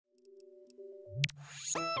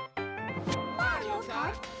Mario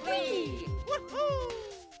Kart Wii! Woohoo!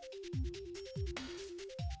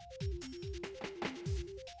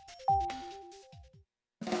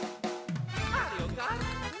 Mario Kart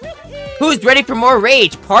Wii! Who's ready for more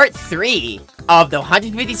rage? Part 3 of the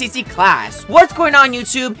 150cc class. What's going on,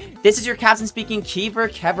 YouTube? This is your captain speaking,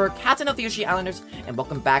 Kever, captain of the Yoshi Islanders, and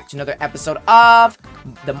welcome back to another episode of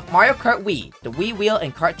the Mario Kart Wii, the Wii Wheel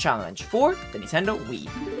and Kart Challenge for the Nintendo Wii.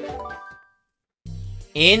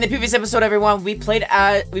 In the previous episode, everyone, we played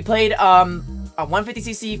a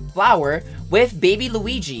 150cc flower with Baby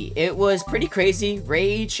Luigi. It was pretty crazy,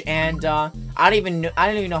 rage, and I don't even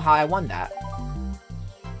know how I won that.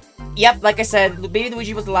 Yep, like I said, Baby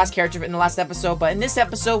Luigi was the last character in the last episode, but in this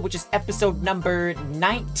episode, which is episode number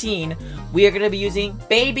 19, we are going to be using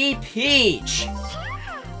Baby Peach.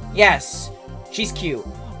 Yes, she's cute.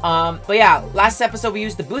 But yeah, last episode we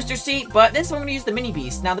used the booster seat, but this one we're going to use the mini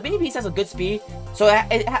beast. Now, the mini beast has a good speed, so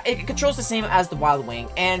it controls the same as the Wild Wing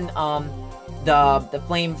and the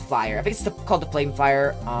Flame Flyer. I think it's called the Flame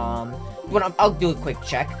Flyer. I'll do a quick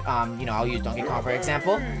check. You know, I'll use Donkey Kong for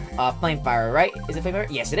example. Flame Fire, right? Is it Flame Fire?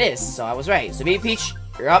 Yes, it is. So I was right. So Baby Peach,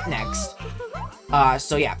 you're up next.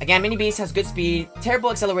 So yeah, again, Mini Beast has good speed, terrible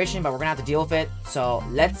acceleration, but we're gonna have to deal with it. So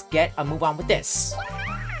let's get a move on with this.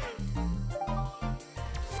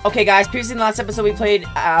 Okay, guys. Previously in the last episode, we played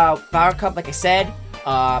Flower Cup, like I said.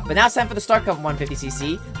 But now it's time for the Star Cup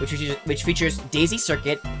 150cc, which features Daisy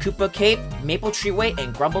Circuit, Koopa Cape, Maple Treeway,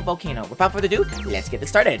 and Grumble Volcano. Without further ado, let's get this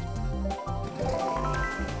started.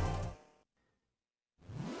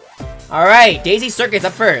 Alright, Daisy Circuit's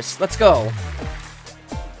up first. Let's go.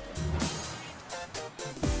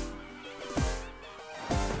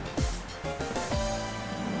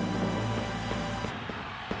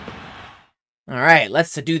 Alright,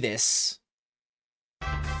 let's do this.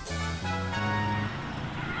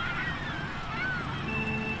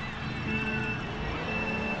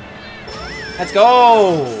 Let's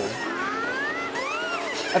go!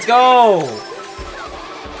 Let's go!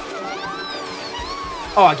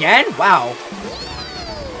 Oh, again? Wow.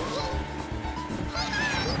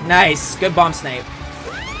 Nice. Good bomb snipe.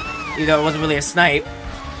 Even though it wasn't really a snipe.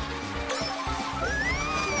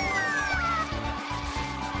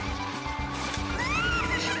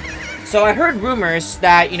 So I heard rumors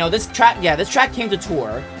that, you know, this track came to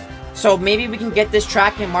tour. So maybe we can get this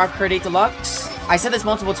track in Mario Kart 8 Deluxe. I said this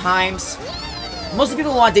multiple times. Most of the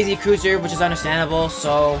people want Daisy Cruiser, which is understandable.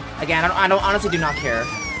 So, again, I don't honestly do not care.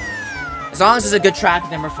 As long as it's a good track,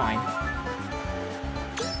 then we're fine.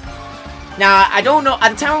 Now, I don't know, at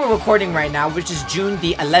the time we're recording right now, which is June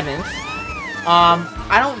the 11th,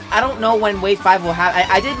 I don't know when Wave 5 will have.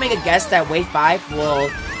 I did make a guess that Wave 5 will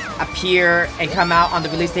appear and come out on the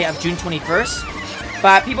release date of June 21st,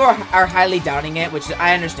 but people are highly doubting it, which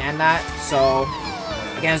I understand that. So,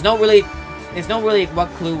 again, there's no really what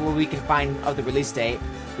clue where we can find of the release date.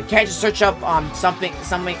 We can't just search up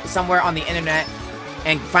somewhere on the internet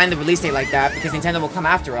and find the release date like that, because Nintendo will come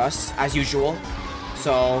after us, as usual.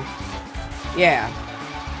 So, yeah.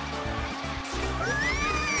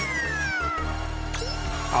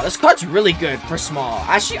 Oh, this cart's really good for small.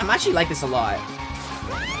 I'm actually like this a lot.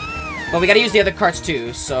 But we gotta use the other carts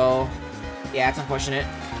too, so... yeah, it's unfortunate.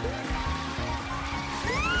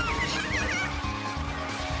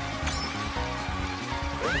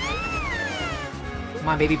 Come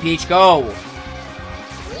on, Baby Peach, go!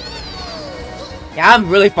 Yeah, I'm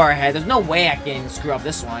really far ahead. There's no way I can screw up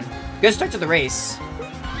this one. Good start to the race.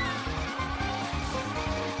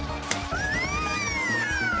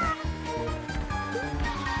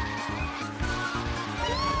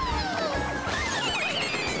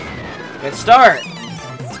 Good start.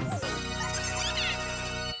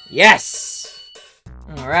 Yes!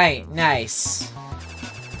 Alright, nice.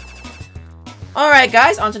 Alright,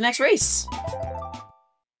 guys, on to the next race.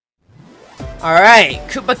 Alright,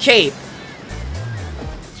 Koopa Cape.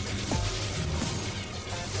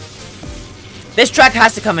 This track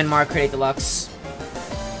has to come in Mario Kart 8 Deluxe.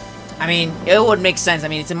 I mean, it would make sense. I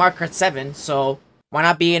mean, it's in Mario Kart 7, so why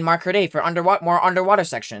not be in Mario Kart 8 for more underwater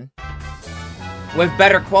section? With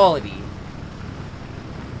better quality.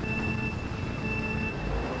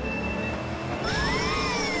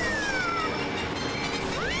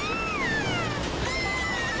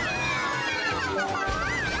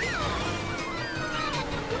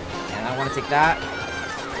 And I want to take that.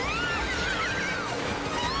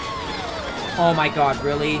 Oh my god,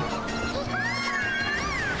 really?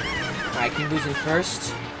 Alright, King Boo's in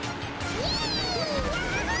first.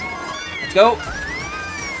 Let's go!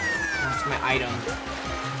 That's my item.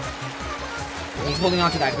 He's holding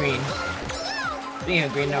on to that green. Speaking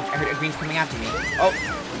of green, no, I heard a green's coming after me. Oh!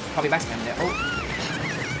 probably back spam there. Oh.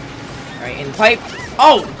 Alright, in the pipe.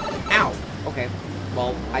 Oh! Ow. Okay.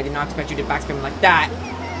 Well, I did not expect you to back spam like that.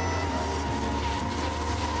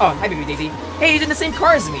 Oh, hi, Baby Daisy. Hey, he's in the same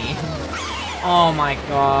car as me. Oh my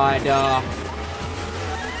god.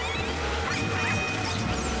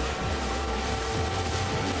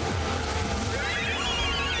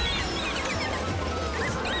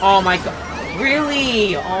 Oh my god.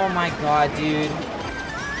 Really? Oh my god, dude.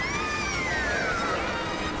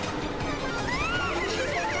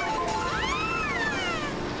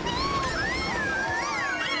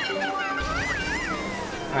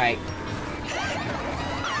 Alright.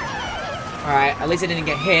 Alright, at least it didn't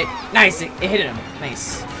get hit. Nice, it hit him.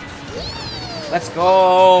 Nice. Let's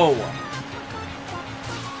go.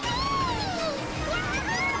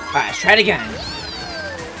 Alright, let's try it again.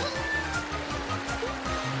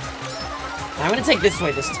 I'm gonna take this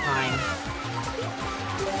way this time.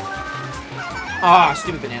 Ah, oh,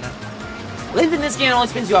 stupid banana. At least in this game, it only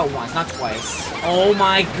spins you out once, not twice. Oh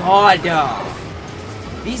my god.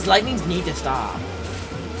 These lightnings need to stop.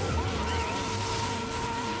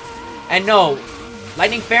 And no,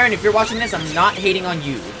 Lightning Farron, if you're watching this, I'm not hating on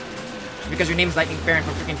you. Because your name is Lightning Farron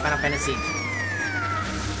from freaking Final Fantasy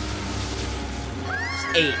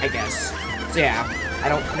 8, I guess. So yeah, I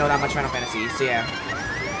don't know that much Final Fantasy, so yeah.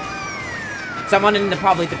 Someone in the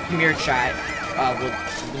probably the premiere chat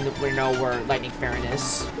will know where Lightning Farron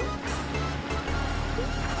is.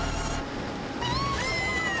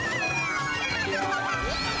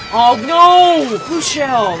 Oh no! Blue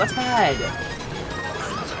shell! That's bad!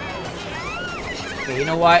 Okay, you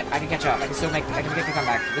know what? I can catch up. I can still make the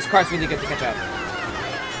comeback. This card's really good to catch up.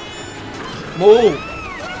 Move!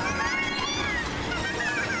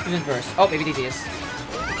 Who's in first? Oh, maybe DT is.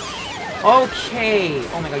 Okay!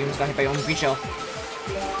 Oh my god, you almost got hit by your own green shell.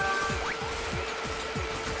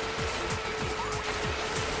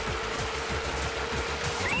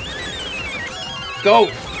 Go!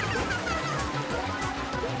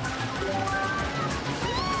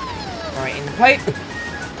 Alright, in the pipe.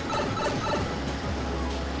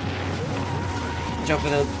 Watch out for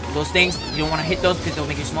those things. You don't want to hit those because they'll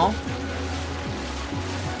make you small.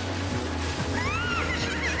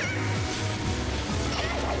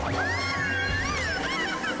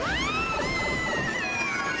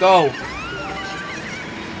 Go!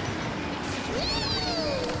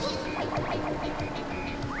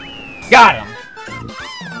 Got him!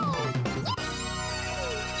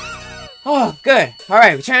 Oh, good.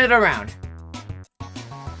 Alright, we turned it around.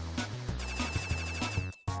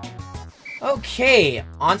 Okay,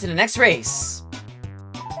 on to the next race.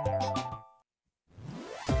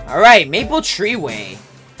 Alright, Maple Tree Way.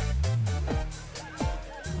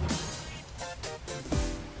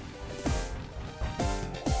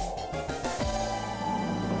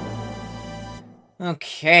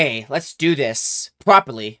 Okay, let's do this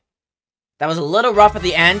properly. That was a little rough at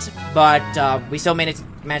the end, but we still managed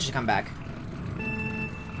to come back.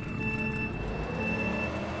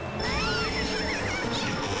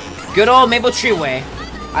 Good old Maple Tree Way.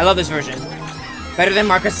 I love this version. Better than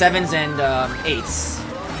Marker 7s and 8s.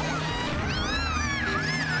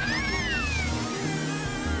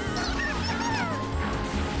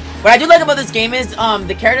 What I do like about this game is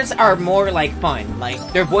the characters are more like fun. Like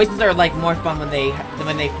their voices are like more fun when they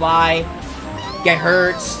fly, get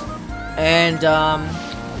hurt, and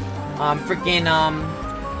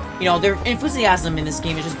you know, their enthusiasm in this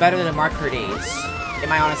game is just better than Marker 8s, in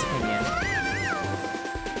my honest opinion.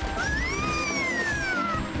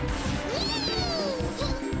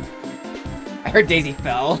 I heard Daisy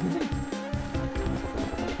fell.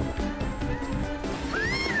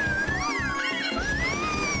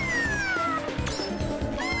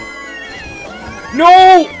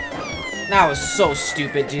 No! That was so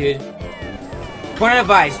stupid, dude. Point of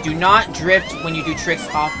advice, do not drift when you do tricks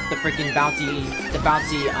off the freaking bouncy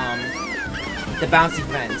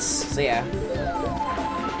fence. So yeah.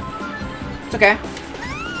 It's okay.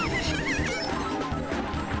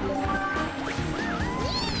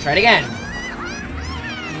 Try it again.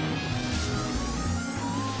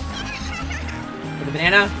 With the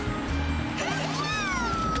banana.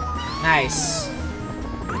 Nice.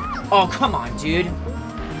 Oh, come on, dude.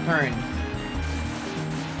 Turn.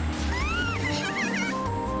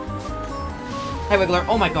 Hi, Wiggler.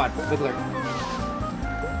 Oh my god, Wiggler.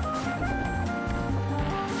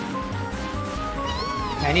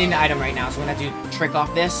 Okay, I need an item right now, so I'm gonna have to trick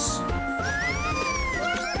off this. I'm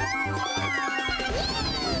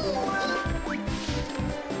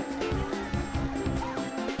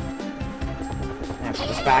gonna put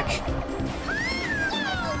this back.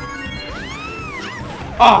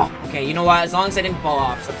 Oh! Okay, you know what? As long as I didn't fall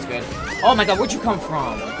off, so that's good. Oh my god, where'd you come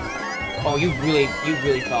from? Oh, you really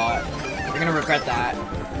thought. You're gonna regret that.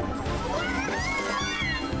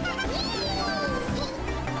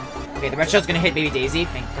 Okay, the red shell's gonna hit Baby Daisy,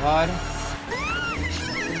 thank God.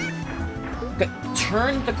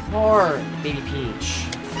 Turn the car, Baby Peach.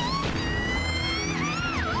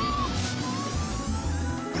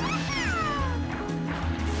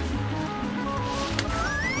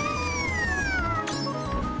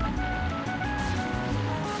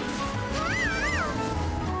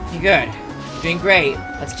 You're good. You're doing great.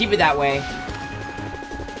 Let's keep it that way.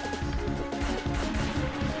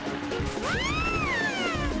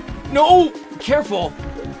 No! Careful!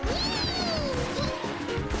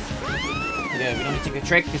 Good, we don't need to take the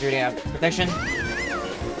trick because we already have protection.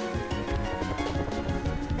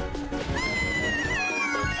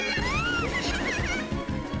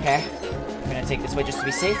 Okay. I'm gonna take this way just to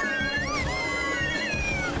be safe.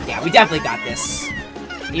 Yeah, we definitely got this.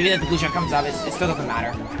 Even if the blue shell comes up, it still doesn't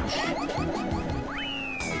matter.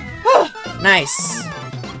 Nice!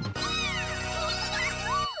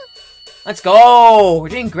 Let's go! We're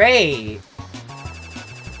doing great!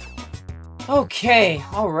 Okay,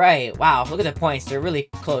 alright. Wow, look at the points. They're really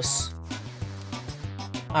close.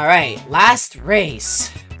 Alright, last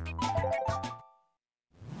race.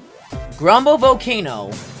 Grumble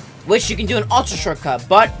Volcano. Which you can do an ultra shortcut,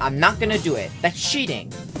 but I'm not gonna do it. That's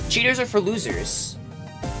cheating. Cheaters are for losers.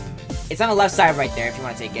 It's on the left side right there if you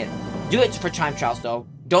want to take it. Do it for time trials, though.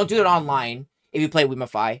 Don't do it online if you play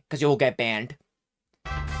Wimify, because you'll get banned.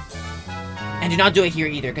 And do not do it here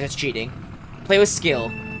either, because it's cheating. Play with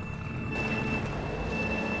skill.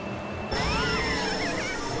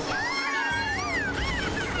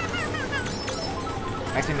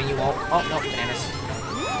 Actually, I mean, you won't. Oh, no, bananas.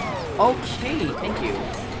 Okay, thank you.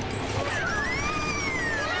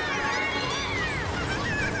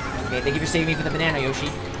 Okay, thank you for saving me from the banana, Yoshi.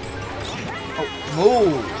 Oh,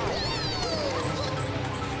 move!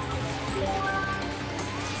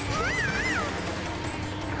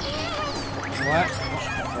 What?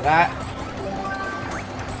 For that.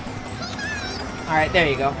 Alright, there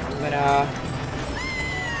you go. I'm gonna...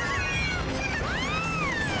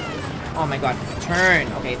 Oh my god,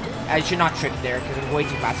 turn! Okay, I should not trick there, because I'm way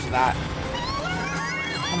too fast for that.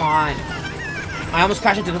 Come on. I almost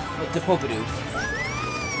crashed into the Popadoo.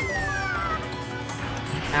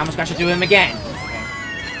 I almost crashed into him again. Okay.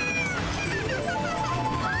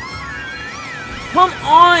 Come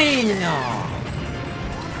on! No.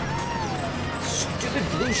 Stupid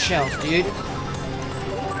blue shells, dude.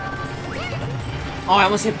 Oh, I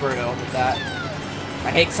almost hit Birdo with that.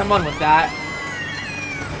 I hit someone with that.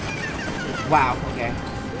 Wow, okay.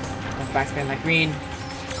 Let's backspin that green.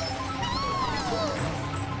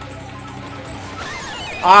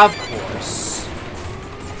 Of course.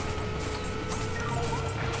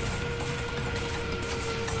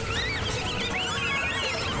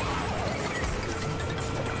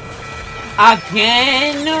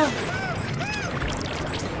 Again?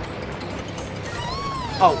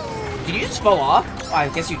 Oh, did you just fall off? Oh, I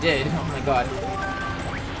guess you did. Oh my god.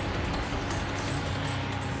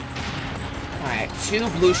 Alright, 2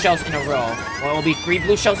 blue shells in a row. Well, it will be 3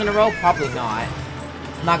 blue shells in a row? Probably not.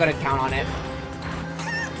 I'm not gonna count on it.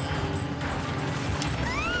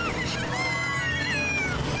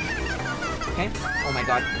 Okay. Oh my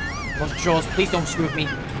god. Those trolls, please don't screw with me.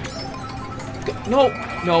 No!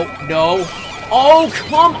 No! No! Oh,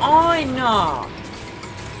 come on!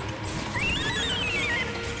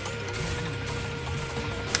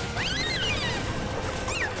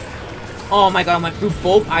 Oh my god, I went through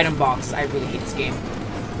both item boxes. I really hate this game.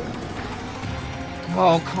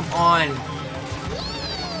 Oh, come on.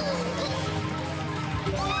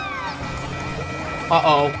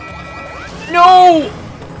 Uh-oh. No!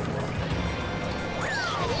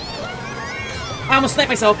 I almost sniped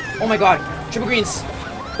myself. Oh my god. Triple greens.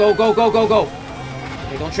 Go, go, go, go, go.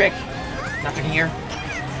 Okay, don't trick. Not tricking here.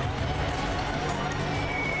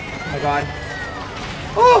 Oh my god.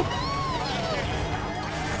 Oh!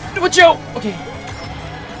 Watch out! Okay.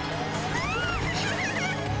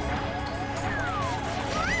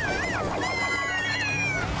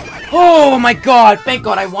 Oh my god! Thank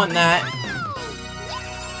god I won that.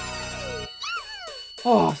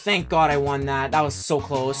 Oh, thank god I won that. That was so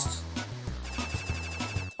close.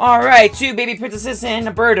 Alright, 2 baby princesses and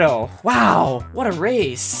a Birdo. Wow, what a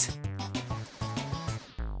race.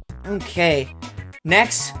 Okay.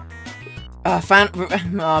 Next,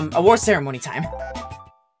 award ceremony time.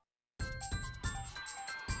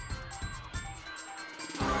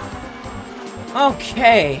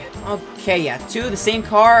 Okay, yeah, 2, the same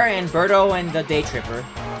car, and Birdo and the Day Tripper.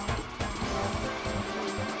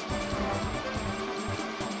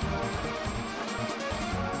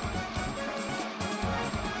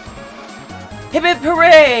 Hip hip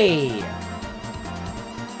hooray!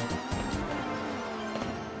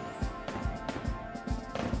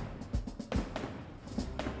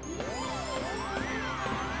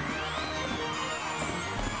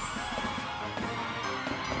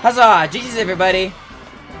 Huzzah! GG's everybody!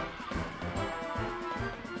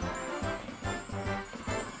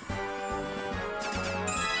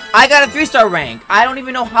 I got a 3-star rank. I don't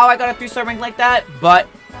even know how I got a 3-star rank like that, but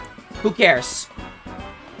who cares?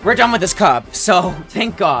 We're done with this cup, so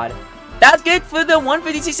thank God. That's good for the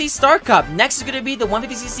 150cc Star Cup. Next is going to be the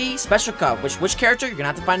 150cc Special Cup, which character you're going to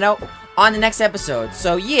have to find out on the next episode.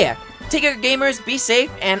 So yeah, take care gamers, be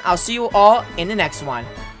safe, and I'll see you all in the next one.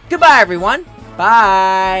 Goodbye everyone.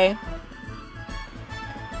 Bye.